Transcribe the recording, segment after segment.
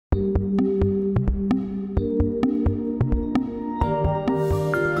Hello,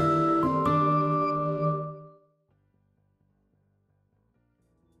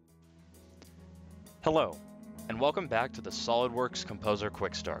 and welcome back to the SOLIDWORKS Composer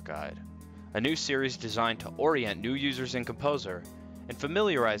Quick Start Guide, a new series designed to orient new users in Composer and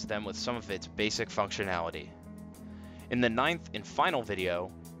familiarize them with some of its basic functionality. In the 9th and final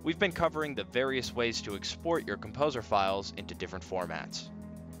video, we've been covering the various ways to export your Composer files into different formats.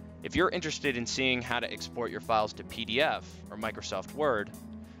 If you're interested in seeing how to export your files to PDF or Microsoft Word,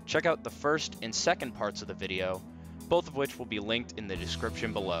 check out the first and second parts of the video, both of which will be linked in the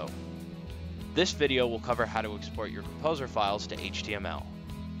description below. This video will cover how to export your Composer files to HTML.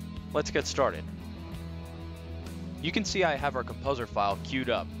 Let's get started. You can see I have our Composer file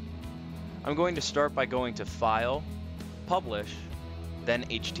queued up. I'm going to start by going to File, Publish, then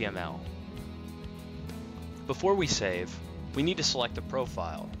HTML. Before we save, we need to select a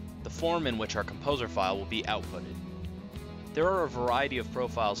profile, the form in which our Composer file will be outputted. There are a variety of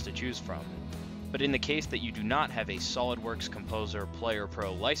profiles to choose from, but in the case that you do not have a SOLIDWORKS Composer Player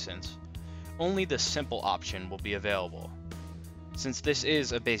Pro license, only the simple option will be available. Since this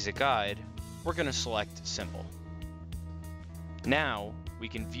is a basic guide, we're going to select Simple. Now, we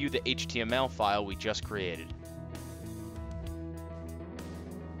can view the HTML file we just created.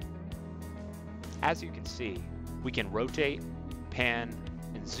 As you can see, we can rotate, pan,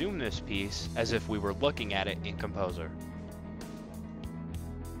 and zoom this piece as if we were looking at it in Composer.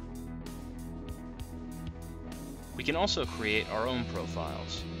 We can also create our own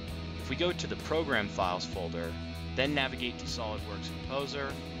profiles. If we go to the Program Files folder, then navigate to SOLIDWORKS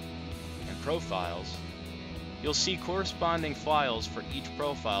Composer and Profiles, you'll see corresponding files for each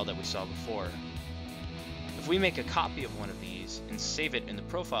profile that we saw before. If we make a copy of one of these and save it in the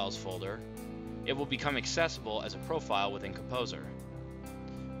Profiles folder, it will become accessible as a profile within Composer.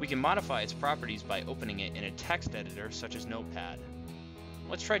 We can modify its properties by opening it in a text editor such as Notepad.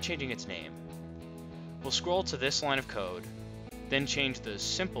 Let's try changing its name. We'll scroll to this line of code, then change the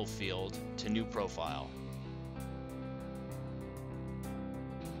Simple field to New Profile.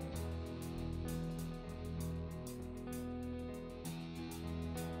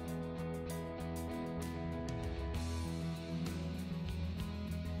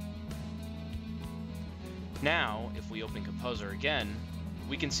 Now, if we open Composer again,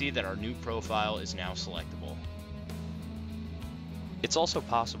 we can see that our new profile is now selectable. It's also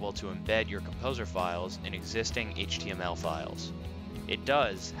possible to embed your Composer files in existing HTML files. It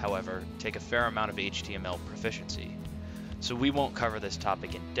does, however, take a fair amount of HTML proficiency, so we won't cover this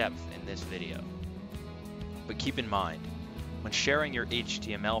topic in depth in this video. But keep in mind, when sharing your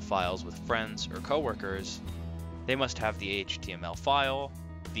HTML files with friends or coworkers, they must have the HTML file,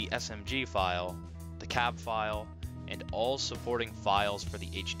 the SMG file, the CAB file, and all supporting files for the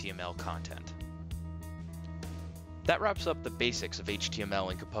HTML content. That wraps up the basics of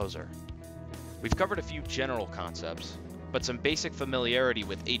HTML in Composer. We've covered a few general concepts, but some basic familiarity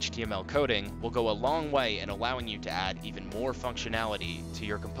with HTML coding will go a long way in allowing you to add even more functionality to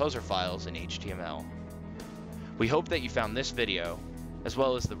your Composer files in HTML. We hope that you found this video, as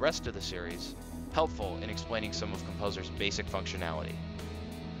well as the rest of the series, helpful in explaining some of Composer's basic functionality.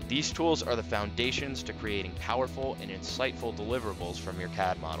 These tools are the foundations to creating powerful and insightful deliverables from your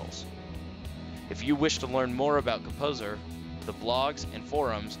CAD models. If you wish to learn more about Composer, the blogs and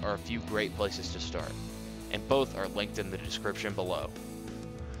forums are a few great places to start, and both are linked in the description below.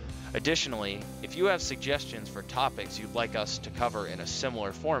 Additionally, if you have suggestions for topics you'd like us to cover in a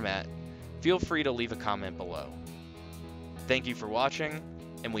similar format, feel free to leave a comment below. Thank you for watching,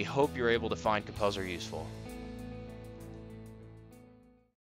 and we hope you're able to find Composer useful.